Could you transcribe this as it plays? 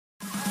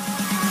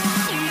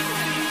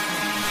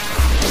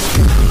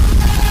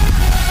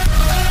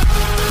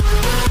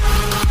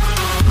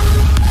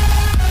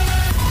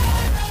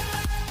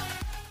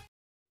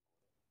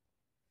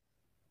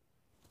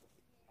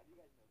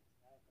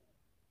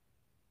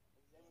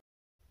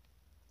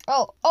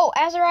Oh,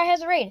 Azariah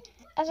has a raid.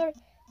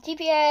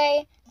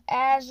 TPA,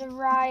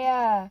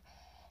 Azariah.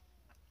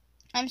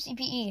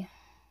 MCPE.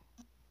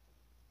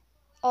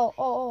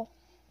 Oh.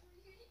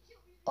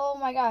 Oh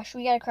my gosh,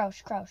 we gotta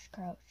crouch.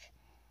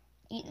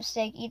 Eat the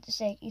steak.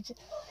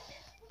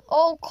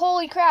 Oh,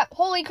 holy crap,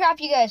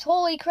 you guys.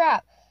 Holy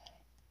crap.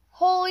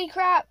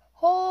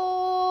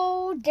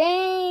 Oh,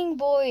 dang,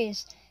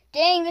 boys.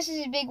 Dang, this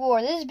is a big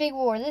war.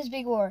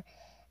 Gotta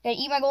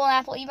eat my golden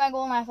apple.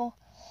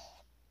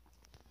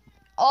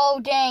 Oh,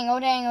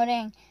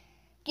 dang.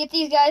 Get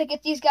these guys.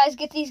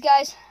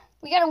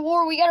 We got a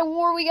war, you guys.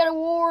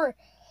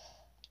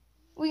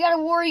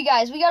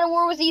 We got a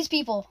war with these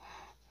people.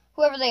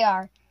 Whoever they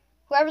are,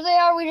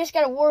 we just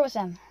got a war with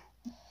them.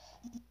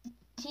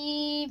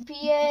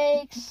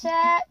 TPA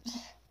accept.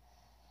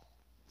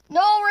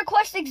 No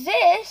request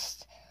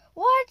exists.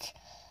 What?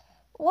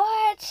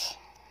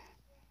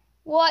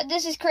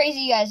 This is crazy,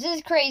 you guys. This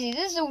is crazy.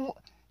 This is a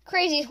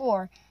craziest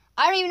war.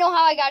 I don't even know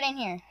how I got in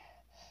here.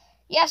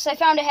 Yes, I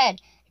found a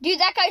head. Dude,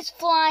 that guy's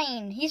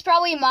flying. He's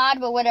probably a mod,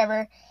 but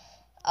whatever.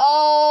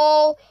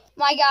 Oh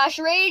my gosh.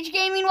 Rage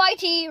Gaming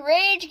YT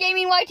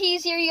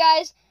is here, you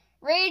guys.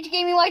 Rage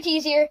Gaming YT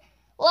is here.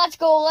 Let's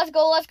go.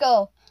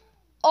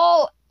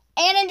 Oh,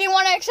 Annan didn't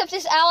want to accept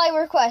this ally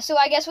request, so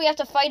I guess we have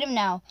to fight him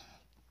now.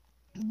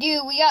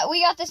 Dude, we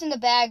got this in the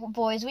bag,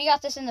 boys. We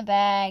got this in the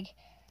bag.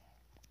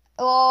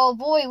 Oh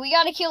boy, we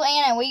gotta kill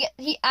Annan.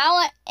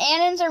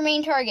 Annan's our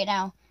main target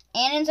now.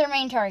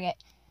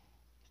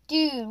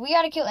 Dude, we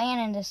gotta kill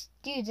Annan. This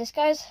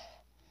guy's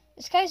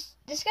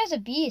a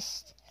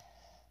beast.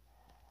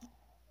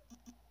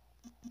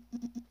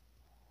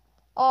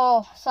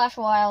 Oh,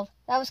 /wild.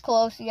 That was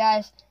close, you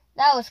guys.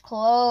 That was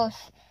close.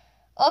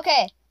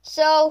 Okay,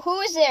 so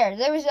who is there?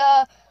 There was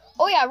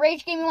oh yeah,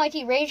 Rage Gaming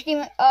YT. Rage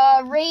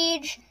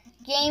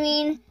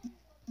Gaming.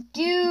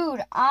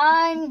 Dude,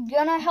 I'm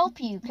gonna help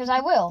you, because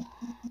I will.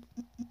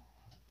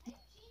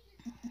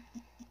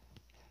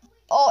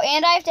 Oh,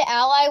 and I have to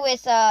ally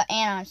with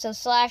Anon. So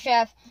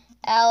 /F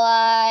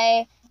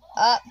ally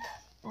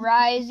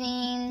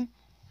uprising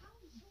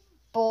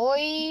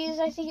boys,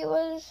 I think it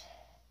was.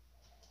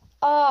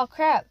 Oh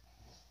crap.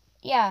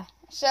 Yeah.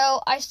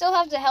 So I still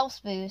have the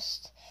health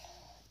boost.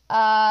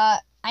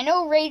 I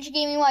know Rage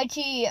Gaming YT,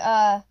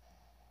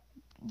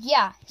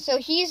 yeah, so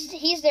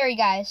he's there, you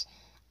guys.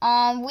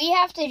 We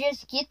have to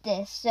just get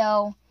this.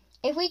 So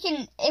if we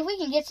can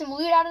get some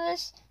loot out of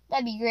this,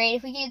 that'd be great.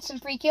 If we can get some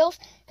free kills,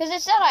 because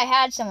it said I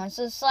had someone.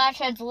 So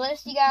 /heads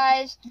list, you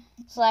guys.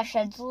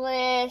 /heads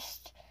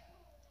list.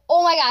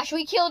 Oh my gosh,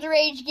 we killed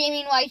Rage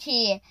Gaming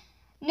YT.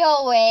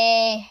 No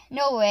way.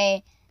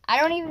 I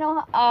don't even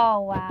know how.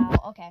 Oh wow.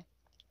 Okay.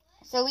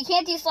 So we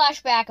can't do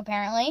 /back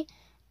apparently.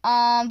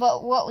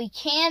 But what we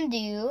can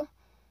do,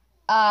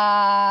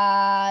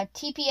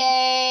 TPA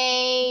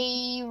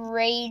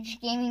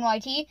Rage Gaming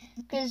YT,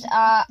 because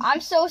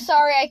I'm so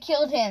sorry I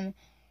killed him.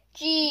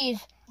 Jeez.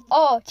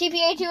 Oh,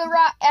 TPA to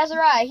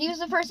Azariah. He was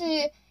the person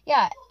who,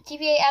 yeah,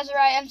 TPA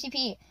Azariah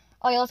MCP.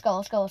 Oh yeah, let's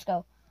go.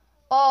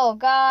 Oh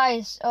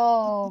guys.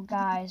 Oh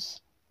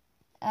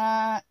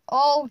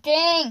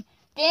dang,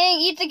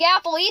 eat the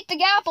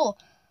gapple.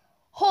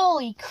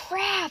 Holy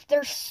crap,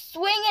 they're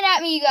swinging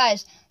at me, you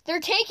guys. They're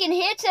taking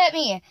hits at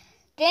me.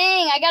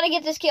 Dang, I gotta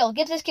get this kill.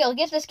 Get this kill.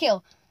 3.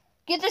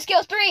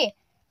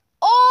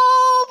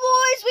 Oh,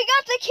 boys, we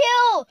got the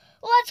kill.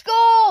 Let's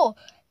go.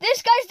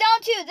 This guy's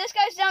down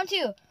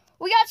too.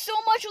 We got so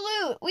much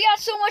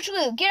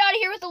loot. Get out of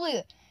here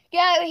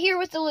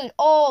with the loot.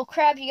 Oh,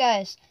 crap, you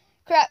guys.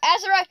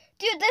 Azariah.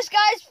 Dude, this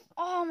guy's,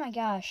 oh my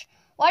gosh.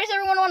 Why does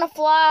everyone want to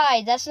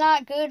fly? That's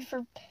not good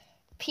for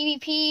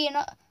PvP. And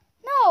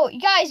no, you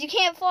guys, you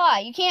can't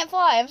fly.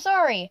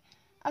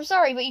 I'm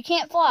sorry, but you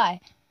can't fly.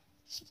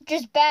 It's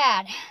just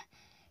bad,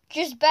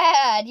 you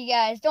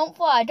guys. Don't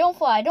fly.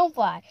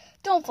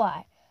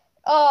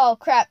 Oh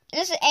crap,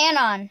 this is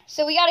Anon,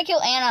 so we gotta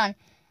kill Anon.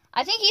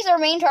 I think he's our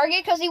main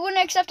target because he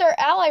wouldn't accept our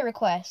ally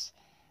request.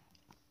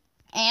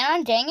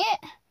 Anon, dang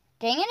it,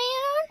 Anon.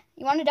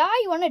 You want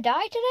to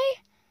die today?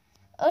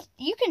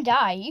 You can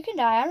die,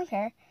 I don't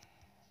care.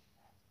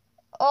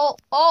 Oh,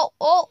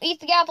 eat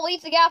the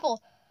gapple.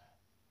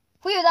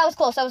 Whew, that was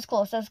close.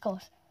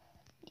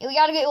 We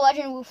gotta get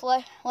Legend Woof.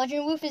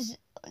 Legend Woof is,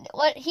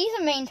 he's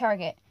a main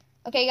target.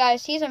 Okay,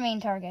 guys, he's a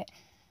main target.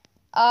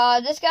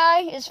 This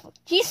guy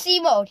he's C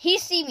mode.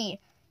 He's C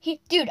mode.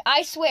 Dude,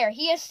 I swear,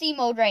 he has C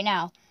mode right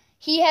now.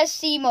 He has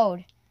C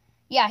mode.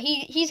 Yeah,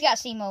 he's got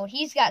C mode.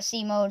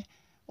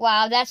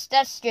 Wow, that's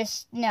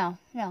just, no.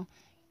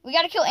 We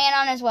gotta kill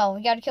Anon as well.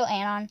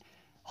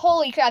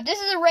 Holy crap, this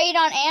is a raid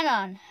on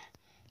Anon.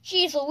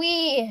 Jeez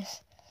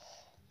Louise.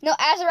 No,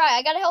 Azariah,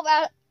 I gotta help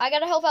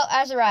out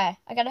Azariah.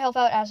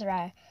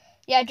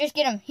 Yeah, just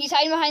get him. He's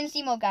hiding behind the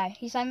C mode guy.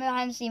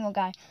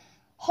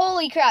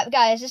 Holy crap,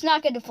 guys, it's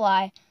not good to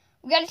fly.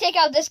 We gotta take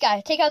out this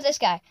guy.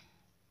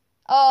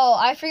 Oh,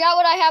 I forgot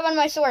what I have on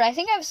my sword. I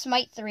think I have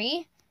Smite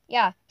 3.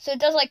 Yeah, so it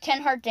does like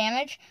 10 heart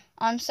damage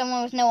on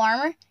someone with no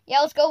armor. Yeah,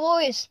 let's go,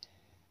 boys.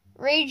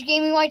 Rage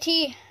Gaming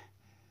YT.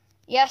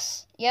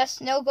 Yes,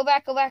 no, go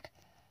back.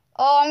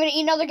 Oh, I'm going to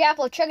eat another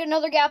gapple. Chug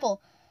another gapple.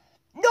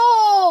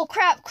 No!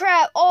 Crap.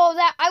 Oh,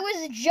 that. I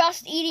was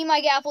just eating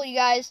my gapple, you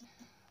guys.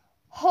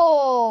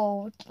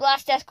 Oh,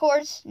 last death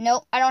cords.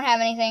 Nope, I don't have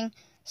anything.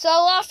 So I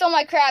lost all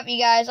my crap, you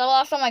guys. I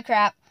lost all my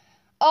crap.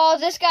 Oh,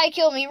 this guy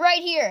killed me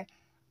right here.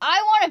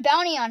 I want a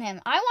bounty on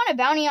him. I want a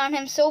bounty on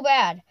him so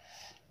bad.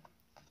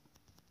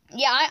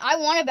 Yeah, I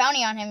want a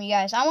bounty on him, you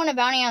guys. I want a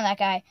bounty on that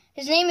guy.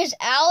 His name is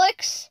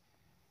Alex.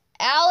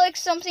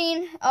 Alex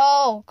something.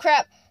 Oh,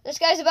 crap. This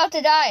guy's about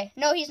to die.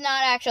 No, he's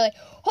not actually.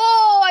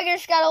 Oh, I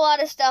just got a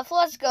lot of stuff.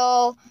 Let's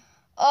go.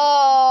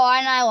 Oh,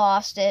 and I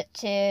lost it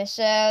too.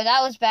 So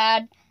that was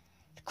bad.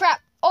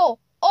 Crap. Oh,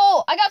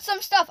 I got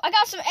some stuff. I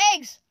got some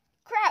eggs.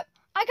 Crap.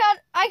 I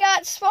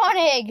got spawn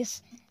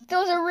eggs.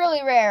 Those are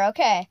really rare.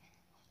 Okay.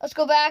 Let's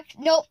go back.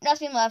 Nope,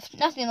 nothing left.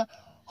 Nothing left.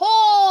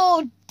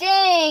 Oh,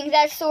 dang.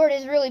 That sword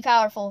is really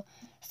powerful.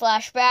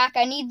 Slash back.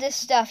 I need this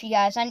stuff, you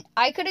guys.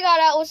 I could have got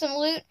out with some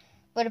loot,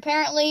 but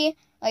apparently,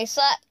 like,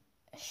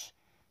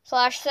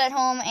 slash set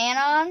home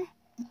Anon.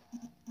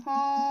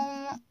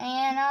 Home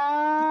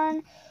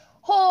Anon.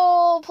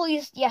 Oh,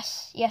 please.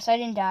 Yes, I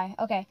didn't die.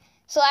 Okay.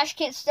 Slash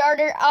kit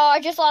starter. Oh, I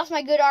just lost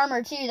my good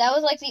armor, too. That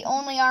was, like, the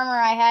only armor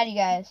I had, you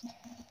guys.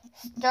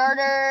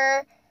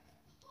 Starter.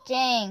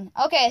 Dang.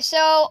 Okay,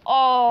 so,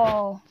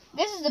 oh.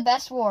 This is the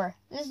best war.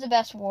 This is the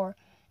best war.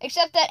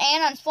 Except that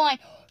Anon's flying.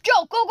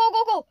 Joe,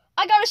 go.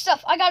 I got his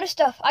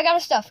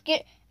stuff.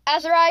 Get,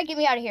 Azariah, get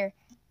me out of here.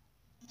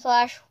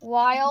 Slash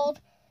wild.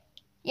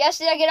 Yes,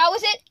 did I get out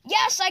with it?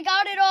 Yes, I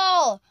got it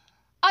all.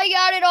 I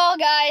got it all,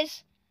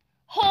 guys.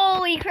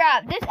 Holy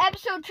crap. This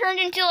episode turned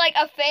into, like,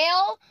 a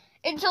fail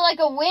into, like,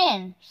 a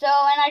win. So,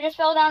 and I just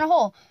fell down a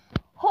hole.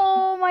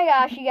 Oh, my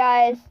gosh, you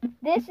guys.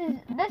 This is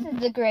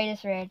the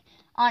greatest raid.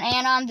 On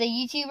Anon, the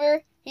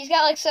YouTuber. He's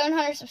got, like,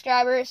 700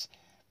 subscribers.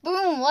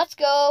 Boom, let's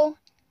go.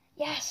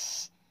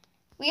 Yes.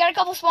 We got a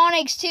couple spawn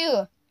eggs,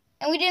 too.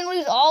 And we didn't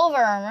lose all of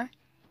our armor.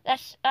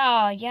 That's,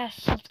 oh,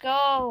 yes, let's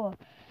go.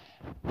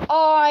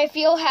 Oh, I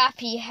feel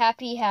happy,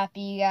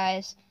 you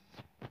guys.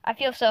 I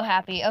feel so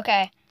happy.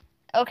 Okay,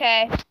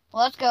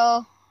 let's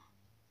go.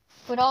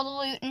 Put all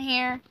the loot in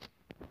here.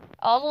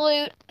 All the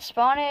loot,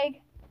 spawn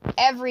egg,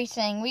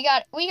 everything. We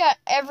got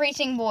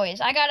everything, boys.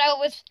 I got out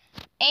with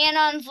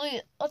Anon's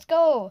loot. Let's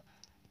go.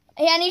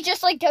 And he's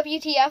just like,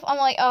 WTF. I'm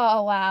like,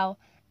 oh, wow.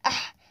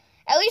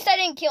 At least I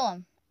didn't kill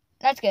him.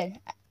 That's good.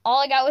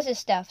 All I got was his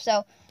stuff.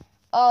 So,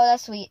 oh,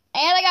 that's sweet.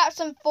 And I got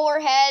some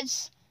 4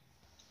 heads.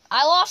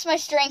 I lost my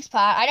strength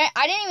pot.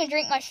 I didn't even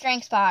drink my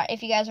strength pot,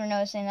 if you guys were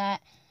noticing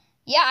that.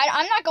 Yeah,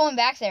 I'm not going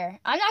back there.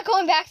 I'm not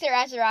going back there,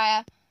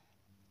 Azariah.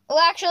 Well,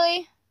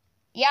 actually,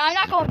 yeah, I'm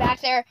not going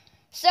back there.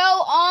 So,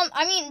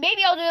 I mean,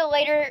 maybe I'll do it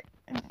later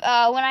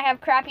when I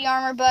have crappy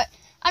armor, but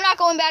I'm not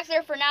going back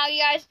there for now,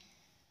 you guys.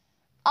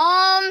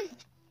 I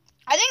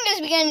think this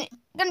is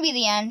gonna be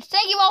the end.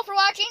 Thank you all for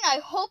watching. I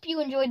hope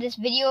you enjoyed this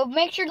video.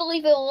 Make sure to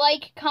leave a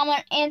like,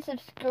 comment, and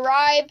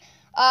subscribe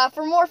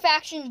for more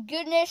faction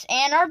goodness.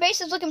 And our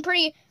base is looking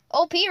pretty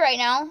OP right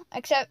now,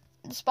 except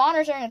the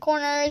spawners are in the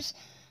corners.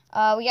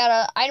 We got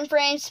an item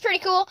frame. It's pretty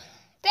cool.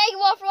 Thank you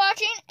all for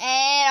watching,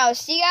 and I'll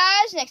see you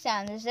guys next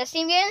time. This is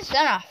SCM Gaming,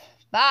 signing off.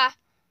 Bye.